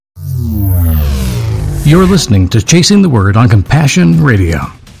You're listening to Chasing the Word on Compassion Radio.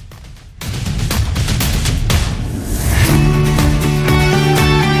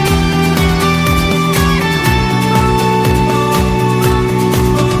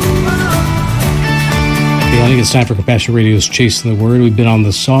 I think it's time for Compassion Radio's Chasing the Word. We've been on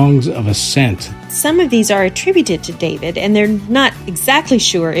the Songs of Ascent. Some of these are attributed to David, and they're not exactly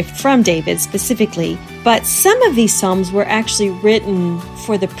sure if from David specifically, but some of these psalms were actually written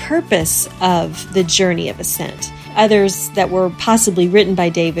for the purpose of the journey of ascent. Others that were possibly written by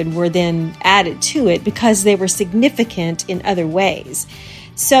David were then added to it because they were significant in other ways.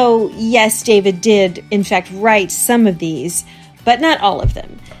 So, yes, David did, in fact, write some of these, but not all of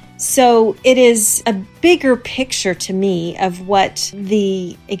them. So it is a bigger picture to me of what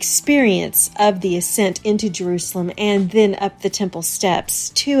the experience of the ascent into Jerusalem and then up the temple steps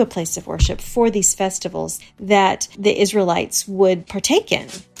to a place of worship for these festivals that the Israelites would partake in.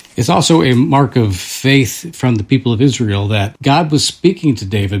 It's also a mark of faith from the people of Israel that God was speaking to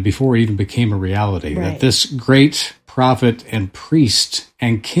David before it even became a reality. Right. That this great prophet and priest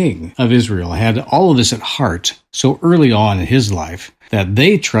and king of Israel had all of this at heart so early on in his life that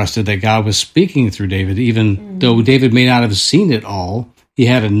they trusted that God was speaking through David, even though David may not have seen it all. He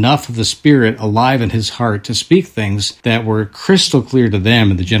had enough of the Spirit alive in his heart to speak things that were crystal clear to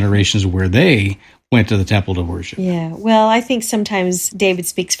them in the generations where they went to the temple to worship. Yeah, well, I think sometimes David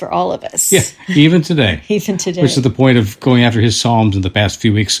speaks for all of us. Yeah, even today. Even today. Which is the point of going after his Psalms in the past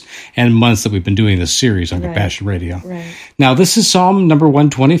few weeks and months that we've been doing this series on Compassion Radio. Right. Now, this is Psalm number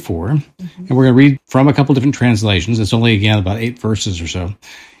 124, and we're going to read from a couple different translations. It's only, again, about 8 verses or so.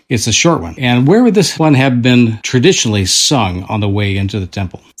 It's a short one. And where would this one have been traditionally sung on the way into the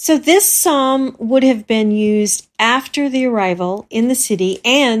temple? So this psalm would have been used after the arrival in the city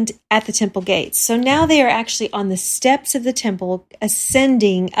and at the temple gates. So now they are actually on the steps of the temple,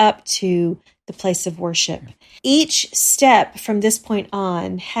 ascending up to the place of worship. Each step from this point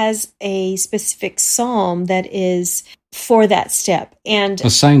on has a specific psalm that is for that step. And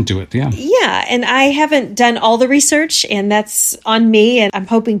assigned to it, yeah. Yeah, and I haven't done all the research, and that's on me, and I'm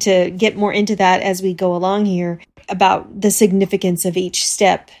hoping to get more into that as we go along here about the significance of each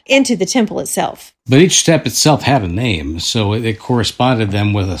step into the temple itself. But each step itself had a name, so it corresponded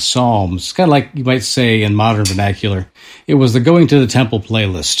them with a psalm. It's kind of like you might say in modern vernacular, it was the going to the temple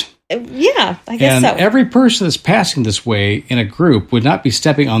playlist. Yeah, I guess so. And every person that's passing this way in a group would not be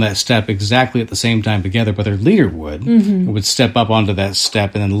stepping on that step exactly at the same time together, but their leader would. And would step up onto that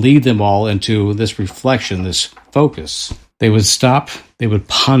step and then lead them all into this reflection, this focus. They would stop, they would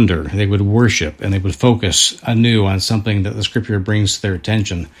ponder, they would worship, and they would focus anew on something that the Scripture brings to their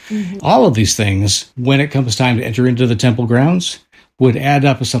attention. All of these things, when it comes time to enter into the temple grounds, would add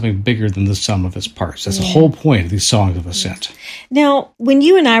up as something bigger than the sum of its parts. That's the whole point of these songs of ascent. Now, when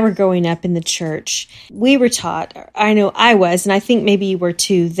you and I were growing up in the church, we were taught, I know I was, and I think maybe you were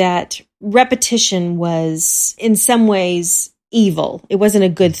too, that repetition was in some ways evil. It wasn't a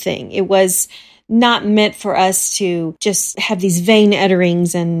good thing. It was not meant for us to just have these vain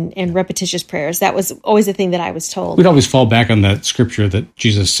utterings and repetitious prayers. That was always the thing that I was told. We'd always fall back on that scripture that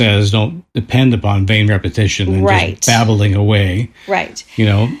Jesus says, don't depend upon vain repetition and just babbling away. Right.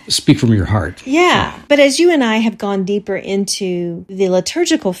 Speak from your heart. Yeah. But as you and I have gone deeper into the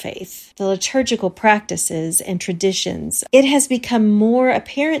liturgical faith, the liturgical practices and traditions, it has become more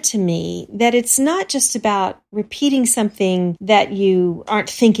apparent to me that it's not just about repeating something that you aren't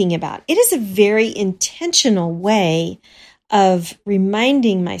thinking about. It is a very intentional way of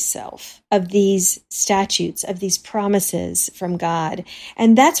reminding myself of these statutes, of these promises from God.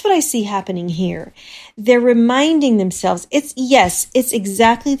 And that's what I see happening here. They're reminding themselves, it's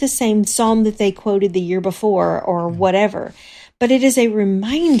exactly the same psalm that they quoted the year before or whatever, but it is a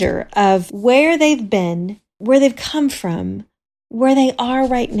reminder of where they've been, where they've come from, where they are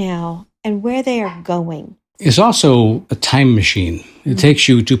right now, and where they are going. It's also a time machine. It takes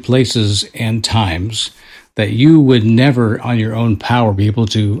you to places and times that you would never on your own power be able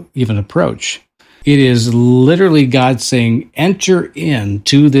to even approach. It is literally God saying, enter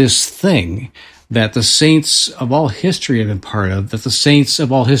into this thing that the saints of all history have been part of, that the saints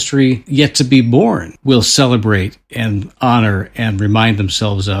of all history yet to be born will celebrate and honor and remind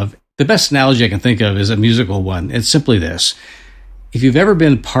themselves of. The best analogy I can think of is a musical one. It's simply this. If you've ever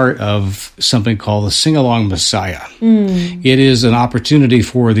been part of something called the Sing-Along Messiah, it is an opportunity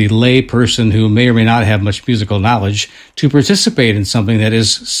for the lay person who may or may not have much musical knowledge to participate in something that is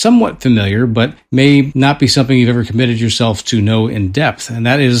somewhat familiar, but may not be something you've ever committed yourself to know in depth. And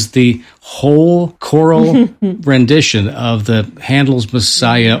that is the whole choral rendition of the Handel's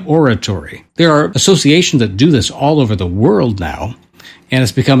Messiah oratory. There are associations that do this all over the world now. And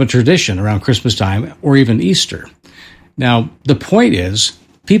it's become a tradition around Christmas time or even Easter. Now, the point is,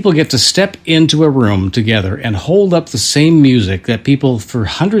 people get to step into a room together and hold up the same music that people for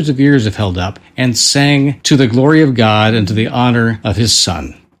hundreds of years have held up and sang to the glory of God and to the honor of his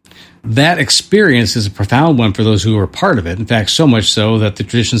Son. That experience is a profound one for those who are part of it. In fact, so much so that the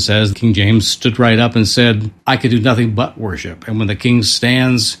tradition says King James stood right up and said, "I could do nothing but worship." And when the king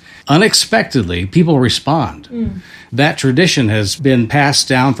stands, unexpectedly, people respond. That tradition has been passed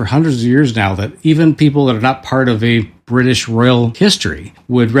down for hundreds of years now, that even people that are not part of a British royal history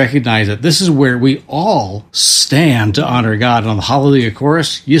would recognize that this is where we all stand to honor God. And on the Hallelujah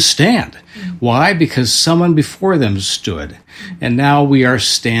chorus, you stand. Why? Because someone before them stood. And now we are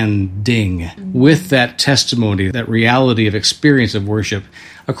standing with that testimony, that reality of experience of worship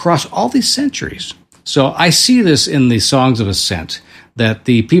across all these centuries. So I see this in the Songs of Ascent, that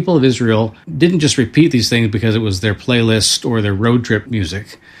the people of Israel didn't just repeat these things because it was their playlist or their road trip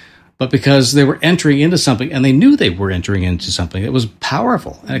music, but because they were entering into something, and they knew they were entering into something that was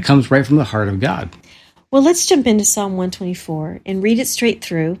powerful, and it comes right from the heart of God. Well, let's jump into Psalm 124 and read it straight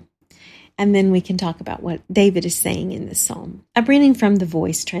through, and then we can talk about what David is saying in this psalm. I'm reading from the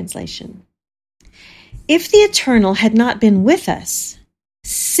Voice translation. If the Eternal had not been with us,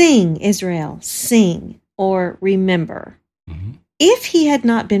 sing, Israel, sing, or remember. If he had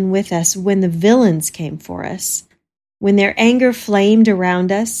not been with us when the villains came for us, when their anger flamed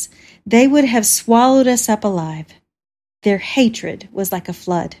around us, they would have swallowed us up alive. Their hatred was like a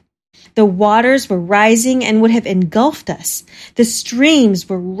flood. The waters were rising and would have engulfed us. The streams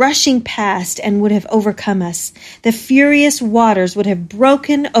were rushing past and would have overcome us. The furious waters would have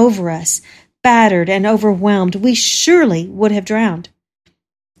broken over us. Battered and overwhelmed, we surely would have drowned.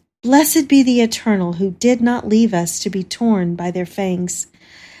 Blessed be the Eternal, who did not leave us to be torn by their fangs.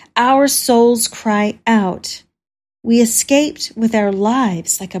 Our souls cry out. We escaped with our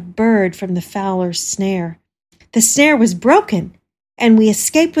lives like a bird from the fowler's snare. The snare was broken, and we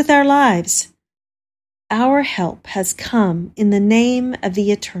escaped with our lives. Our help has come in the name of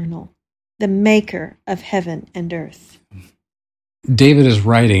the Eternal, the maker of heaven and earth. David is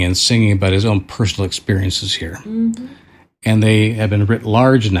writing and singing about his own personal experiences here. And they have been writ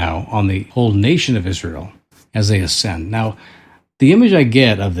large now on the whole nation of Israel as they ascend. Now, the image I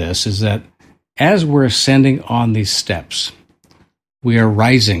get of this is that as we're ascending on these steps, we are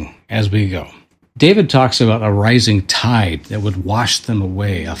rising as we go. David talks about a rising tide that would wash them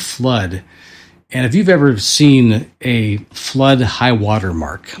away, a flood. And if you've ever seen a flood high water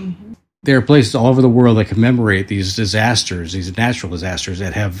mark, there are places all over the world that commemorate these disasters, these natural disasters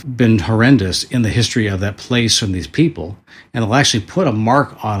that have been horrendous in the history of that place and these people. And they'll actually put a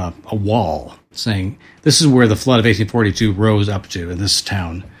mark on a wall saying, this is where the flood of 1842 rose up to in this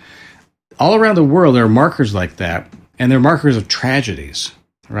town. All around the world, there are markers like that, and they're markers of tragedies,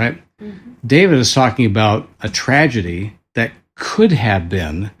 right? David is talking about a tragedy that could have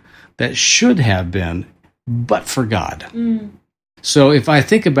been, that should have been, but for God. So if I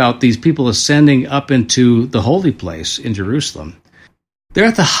think about these people ascending up into the holy place in Jerusalem, they're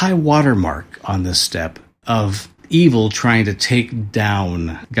at the high water mark on this step of evil trying to take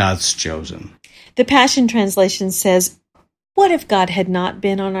down God's chosen. The Passion Translation says, what if God had not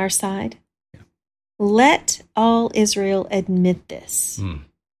been on our side? Let all Israel admit this.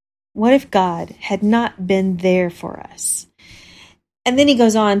 What if God had not been there for us? And then he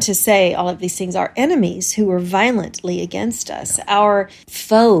goes on to say all of these things. Our enemies who were violently against us, our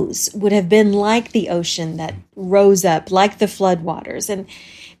foes would have been like the ocean that rose up, like the floodwaters.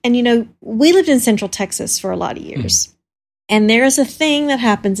 And you know, we lived in Central Texas for a lot of years. And there is a thing that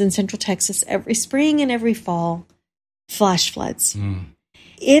happens in Central Texas every spring and every fall, flash floods.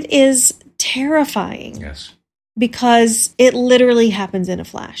 It is terrifying. Yes. Because it literally happens in a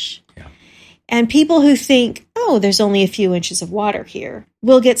flash. And people who think, oh, there's only a few inches of water here,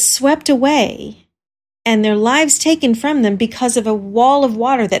 will get swept away and their lives taken from them because of a wall of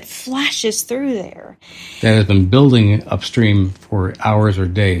water that flashes through there. That has been building upstream for hours or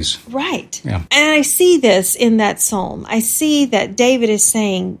days. Right. Yeah. And I see this in that psalm. I see that David is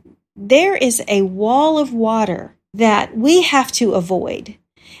saying there is a wall of water that we have to avoid.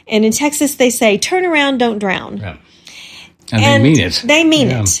 And in Texas, they say, turn around, don't drown. Yeah. And they mean it. They mean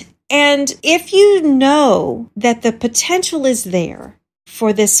it. And if you know that the potential is there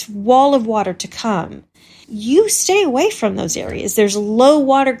for this wall of water to come, you stay away from those areas. There's low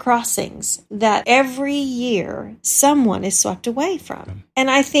water crossings that every year someone is swept away from.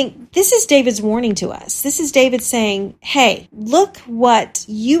 And I think this is David's warning to us. This is David saying, hey, look what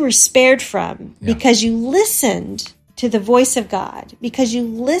you were spared from because you listened to the voice of God, because you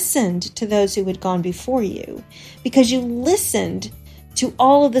listened to those who had gone before you, because you listened to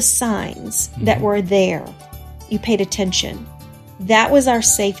all of the signs that were there. You paid attention. That was our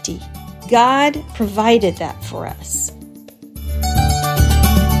safety. God provided that for us.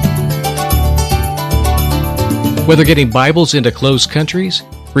 Whether getting Bibles into closed countries,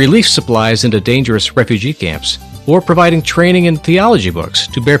 relief supplies into dangerous refugee camps, or providing training in theology books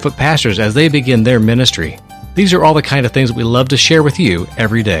to barefoot pastors as they begin their ministry, these are all the kind of things that we love to share with you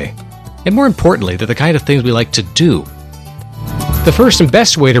every day. And more importantly, they're the kind of things we like to do. The first and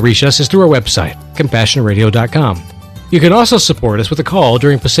best way to reach us is through our website, CompassionRadio.com. You can also support us with a call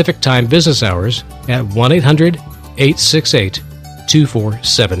during Pacific Time business hours at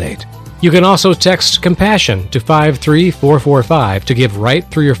 1-800-868-2478. You can also text Compassion to 53445 to give right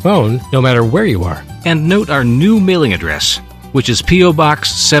through your phone, no matter where you are. And note our new mailing address, which is P.O.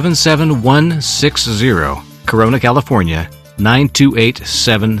 Box 77160, Corona, California,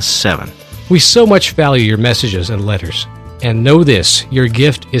 92877. We so much value your messages and letters. And know this, your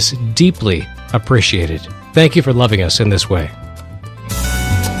gift is deeply appreciated. Thank you for loving us in this way.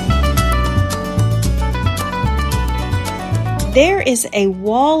 There is a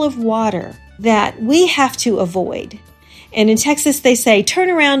wall of water that we have to avoid. And in Texas, they say, turn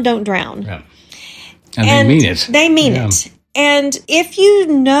around, don't drown. Yeah. And they mean it. They mean it. And if you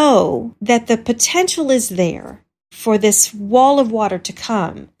know that the potential is there for this wall of water to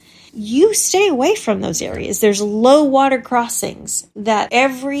come, you stay away from those areas. There's low water crossings that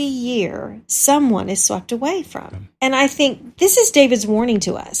every year someone is swept away from. And I think this is David's warning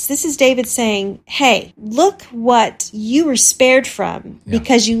to us. This is David saying, hey, look what you were spared from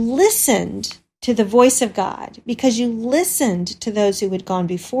because you listened to the voice of God, because you listened to those who had gone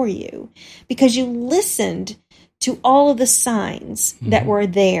before you, because you listened to all of the signs that were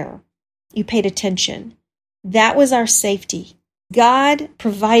there. You paid attention. That was our safety. God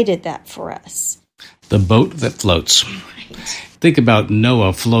provided that for us. The boat that floats. Right. Think about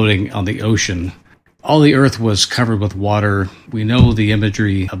Noah floating on the ocean. All the earth was covered with water. We know the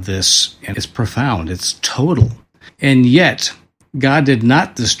imagery of this, and it's profound. It's total. And yet, God did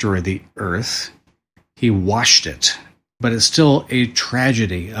not destroy the earth. He washed it. But it's still a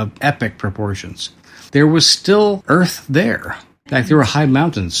tragedy of epic proportions. There was still earth there. In fact, there were high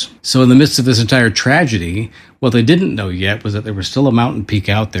mountains. So in the midst of this entire tragedy, what they didn't know yet was that there was still a mountain peak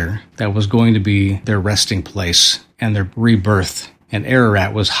out there that was going to be their resting place and their rebirth. And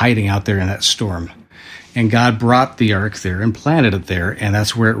Ararat was hiding out there in that storm. And God brought the ark there and planted it there, and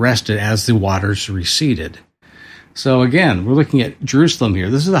that's where it rested as the waters receded. So again, we're looking at Jerusalem here.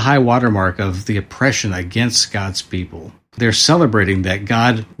 This is the high watermark of the oppression against God's people. They're celebrating that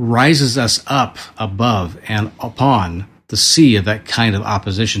God rises us up above and upon the sea of that kind of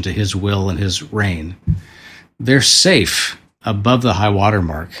opposition to his will and his reign. They're safe above the high water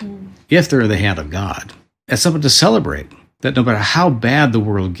mark if they're in the hand of God. It's something to celebrate, that no matter how bad the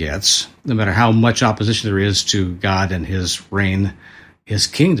world gets, no matter how much opposition there is to God and his reign, his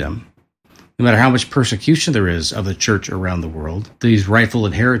kingdom, no matter how much persecution there is of the church around the world, these rightful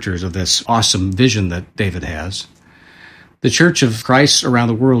inheritors of this awesome vision that David has, the Church of Christ around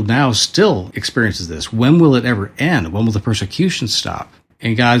the world now still experiences this. When will it ever end? When will the persecution stop?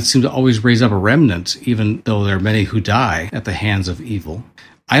 And God seems to always raise up a remnant, even though there are many who die at the hands of evil.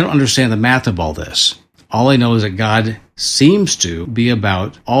 I don't understand the math of all this. All I know is that God seems to be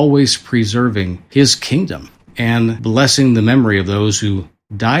about always preserving his kingdom and blessing the memory of those who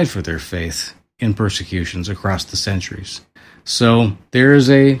died for their faith in persecutions across the centuries. So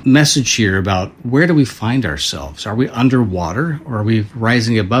there's a message here about where do we find ourselves? Are we underwater or are we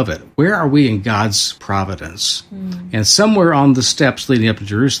rising above it? Where are we in God's providence? And somewhere on the steps leading up to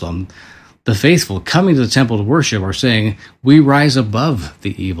Jerusalem, the faithful coming to the temple to worship are saying, we rise above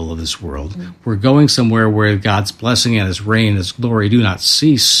the evil of this world. We're going somewhere where God's blessing and his reign, his glory do not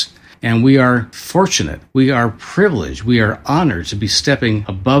cease. And we are fortunate, we are privileged, we are honored to be stepping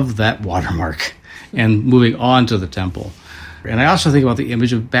above that watermark and moving on to the temple. And I also think about the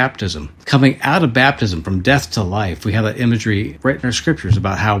image of baptism. Coming out of baptism from death to life, we have that imagery right in our scriptures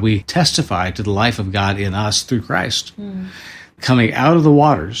about how we testify to the life of God in us through Christ. Coming out of the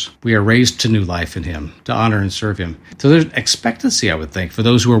waters, we are raised to new life in him, to honor and serve him. So there's expectancy, I would think, for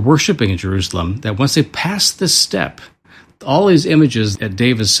those who are worshiping in Jerusalem, that once they pass this step, all these images that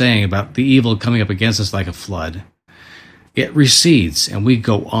David is saying about the evil coming up against us like a flood, it recedes and we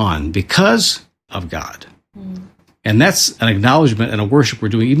go on because of God. And that's an acknowledgement and a worship we're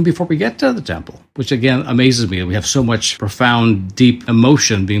doing even before we get to the temple, which again amazes me. We have so much profound, deep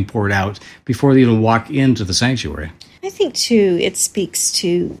emotion being poured out before they even walk into the sanctuary. I think, too, it speaks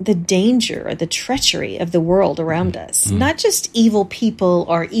to the danger or the treachery of the world around us. Not just evil people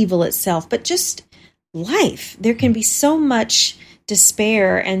or evil itself, but just life. There can be so much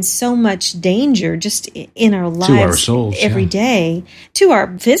despair and so much danger just in our lives, to our souls, every day, to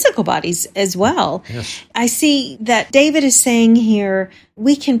our physical bodies as well. Yes. I see that David is saying here,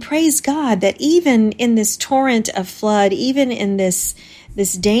 we can praise God that even in this torrent of flood, even in this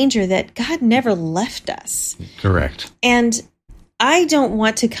danger, that God never left us. Correct. And I don't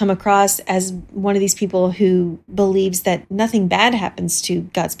want to come across as one of these people who believes that nothing bad happens to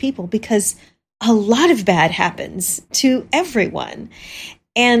God's people, because a lot of bad happens to everyone.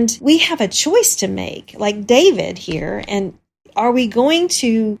 And we have a choice to make, like David here. And are we going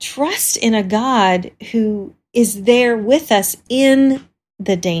to trust in a God who is there with us in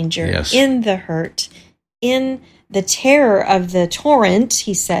the danger, yes, in the hurt, in the terror of the torrent,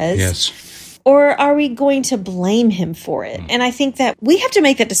 he says? Yes. Or are we going to blame him for it? And I think that we have to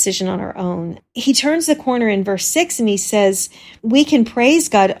make that decision on our own. He turns the corner in verse 6 and he says, we can praise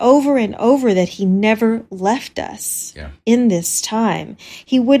God over and over that he never left us in this time.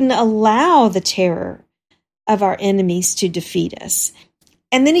 He wouldn't allow the terror of our enemies to defeat us.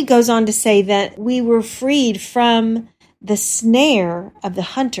 And then he goes on to say that we were freed from the snare of the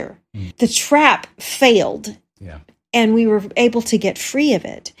hunter. The trap failed. And we were able to get free of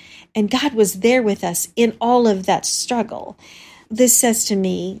it. And God was there with us in all of that struggle. This says to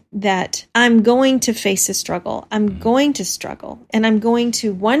me that I'm going to face a struggle. I'm going to struggle. And I'm going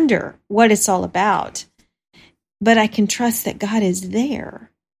to wonder what it's all about. But I can trust that God is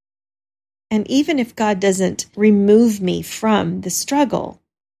there. And even if God doesn't remove me from the struggle,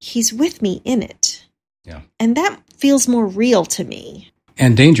 he's with me in it. Yeah. And that feels more real to me.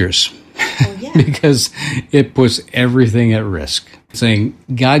 And dangerous. Oh, yeah. Because it puts everything at risk. Saying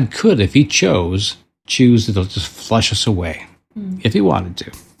God could, if he choose to just flush us away, if he wanted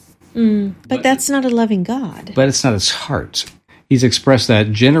to. But that's not a loving God. But it's not his heart. He's expressed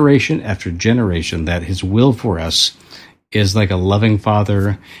that generation after generation, that his will for us is like a loving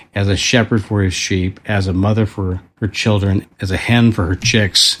father, as a shepherd for his sheep, as a mother for her children, as a hen for her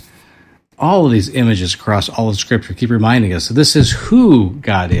chicks. All of these images across all of Scripture keep reminding us that this is who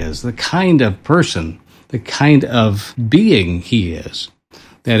God is, the kind of person, the kind of being he is,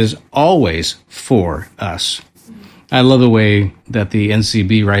 that is always for us. I love the way that the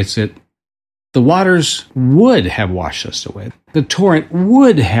NCB writes it. The waters would have washed us away. The torrent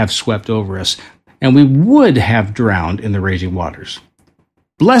would have swept over us, and we would have drowned in the raging waters.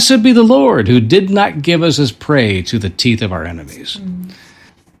 Blessed be the Lord, who did not give us as prey to the teeth of our enemies.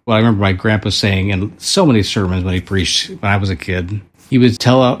 Well, I remember my grandpa saying in so many sermons when he preached when I was a kid, he would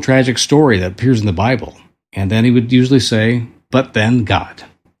tell a tragic story that appears in the Bible. And then he would usually say, but then God.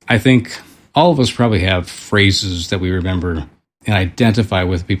 I think all of us probably have phrases that we remember and identify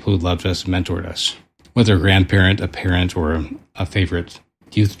with people who loved us and mentored us. Whether a grandparent, a parent, or a favorite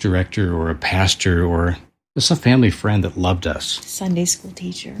youth director, or a pastor, or just a family friend that loved us. Sunday school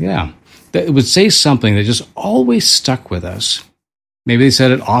teacher. Yeah. That it would say something that just always stuck with us. Maybe they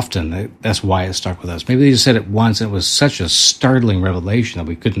said it often. That's why it stuck with us. Maybe they just said it once, and it was such a startling revelation that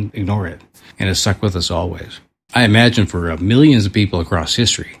we couldn't ignore it. And it stuck with us always. I imagine for millions of people across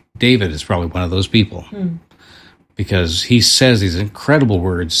history, David is probably one of those people. Because he says these incredible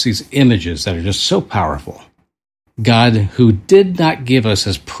words, these images that are just so powerful. God, who did not give us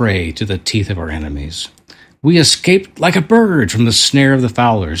as prey to the teeth of our enemies. We escaped like a bird from the snare of the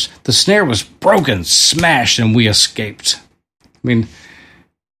fowlers. The snare was broken, smashed, and we escaped. I mean,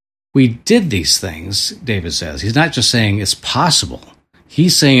 we did these things, David says. He's not just saying it's possible.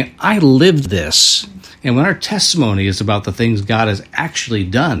 He's saying, I lived this. And when our testimony is about the things God has actually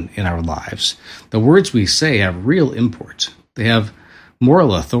done in our lives, the words we say have real import. They have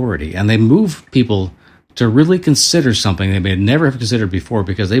moral authority, and they move people to really consider something they may never have considered before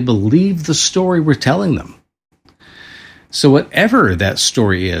because they believe the story we're telling them. So whatever that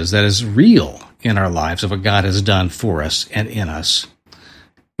story is that is real in our lives of what God has done for us and in us,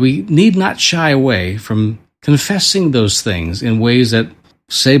 we need not shy away from confessing those things in ways that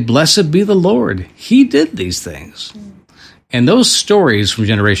say, blessed be the Lord. He did these things. And those stories from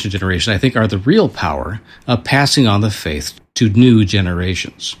generation to generation, I think, are the real power of passing on the faith to new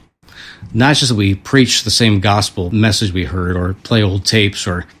generations. Not just that we preach the same gospel message we heard, or play old tapes,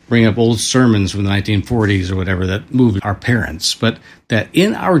 or bring up old sermons from the 1940s or whatever that moved our parents, but that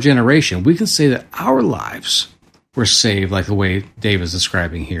in our generation, we can say that our lives were saved like the way Dave is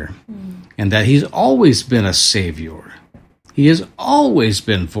describing here. And that he's always been a savior. He has always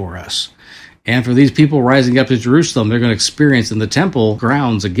been for us. And for these people rising up to Jerusalem, they're going to experience in the temple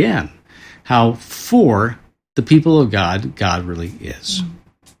grounds again how for the people of God, God really is.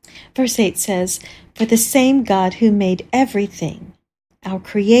 Verse 8 says, for the same God who made everything, our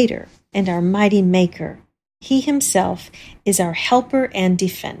Creator and our mighty Maker, He himself is our helper and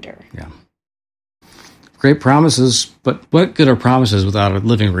defender. Yeah. Great promises, but what good are promises without a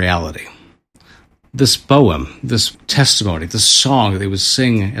living reality? This poem, this testimony, this song that they would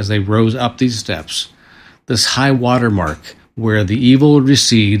sing as they rose up these steps, this high water mark where the evil would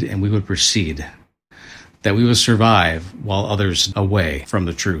recede and we would proceed, that we would survive while others away from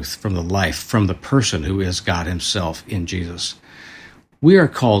the truth, from the life, from the person who is God himself in Jesus. We are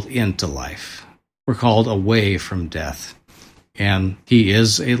called into life. We're called away from death. And he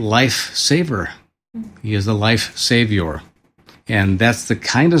is a life saver. He is a life savior. And that's the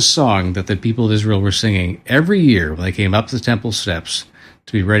kind of song that the people of Israel were singing every year when they came up the temple steps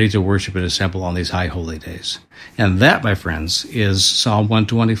to be ready to worship and assemble on these high holy days. And that, my friends, is Psalm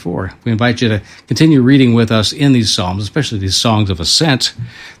 124. We invite you to continue reading with us in these psalms, especially these songs of ascent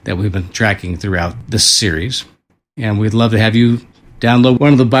that we've been tracking throughout this series. And we'd love to have you download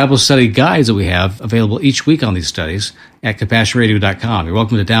one of the Bible study guides that we have available each week on these studies at CompassionRadio.com. You're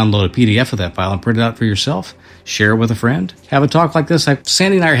welcome to download a PDF of that file and print it out for yourself. Share it with a friend. Have a talk like this like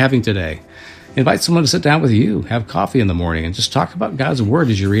Sandy and I are having today. Invite someone to sit down with you, have coffee in the morning, and just talk about God's Word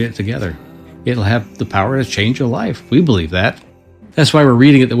as you read it together. It'll have the power to change your life. We believe that. That's why we're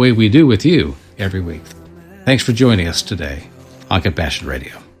reading it the way we do with you every week. Thanks for joining us today on Compassion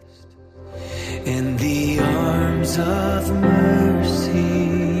Radio. In the arms of mercy,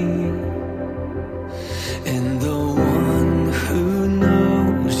 and the one who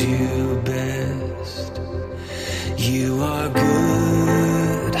knows you best, you are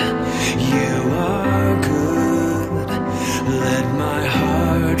good, you are good. Let my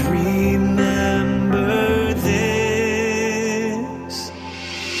heart remember this.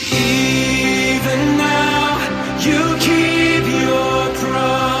 Even now you keep your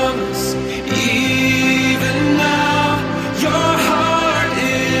promise. Even now your heart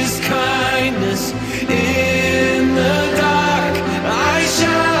is kindness. In the dark I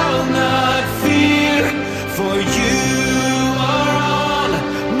shall not fear, for you are on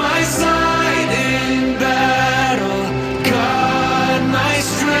my side in battle. God, my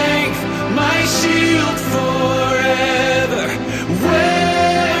strength, my shield forever.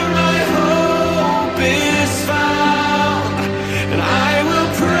 Where my hope is found, and I will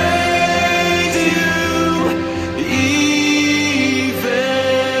praise you even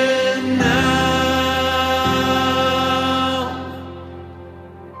now.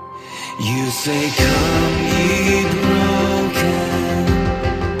 You say, come ye broken,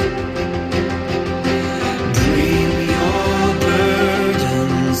 bring your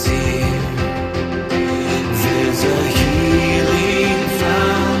burdens here. There's a healing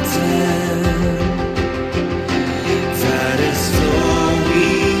fountain that is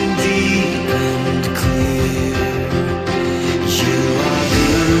flowing deep and clear. You are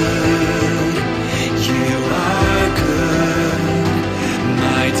good, you are good.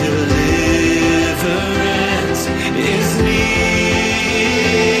 My deliverance is near.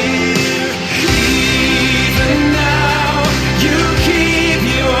 Even now you keep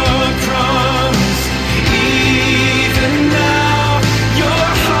your promise. Even now your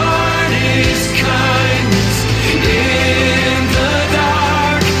heart is kindness. In the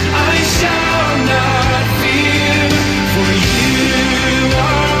dark I shall not fear, for you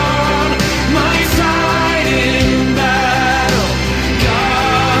are on my side in battle.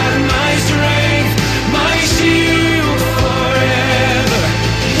 God, my strength, my shield forever.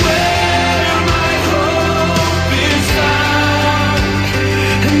 Where my hope is found,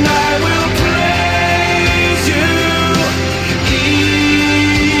 and I will praise you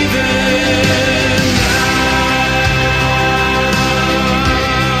even now.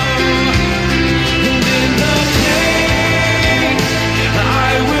 And in the pain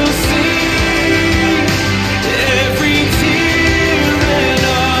I will sing every tear an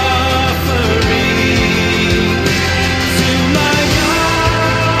offering to my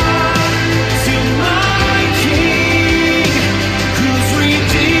God, to my King, who's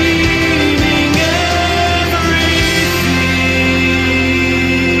redeeming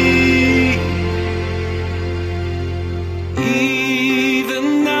everything. Even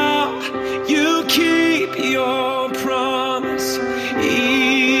now you keep your promise.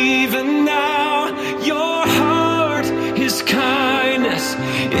 Even now your heart is kindness.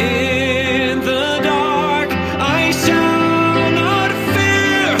 In the dark I shall not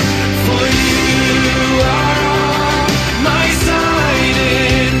fear, for you are on my side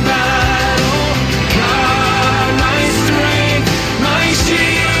in battle. God, my strength, my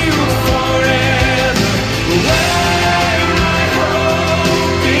shield forever. Where my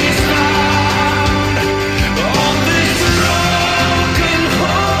hope is found, on this broken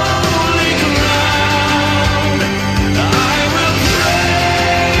holy ground.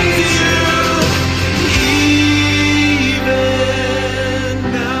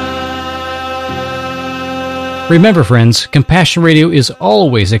 Remember, friends, Compassion Radio is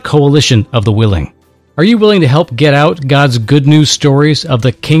always a coalition of the willing. Are you willing to help get out God's good news stories of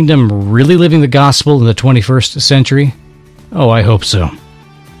the kingdom really living the gospel in the 21st century? Oh, I hope so.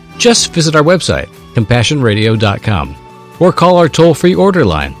 Just visit our website, CompassionRadio.com, or call our toll-free order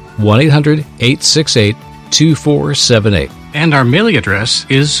line, 1-800-868-2478. And our mailing address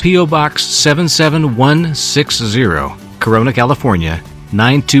is P.O. Box 77160, Corona, California,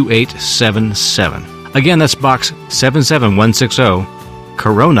 92877. Again, that's Box 77160,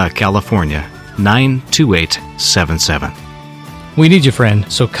 Corona, California, 92877. We need you,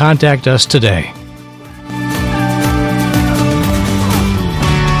 friend, so contact us today.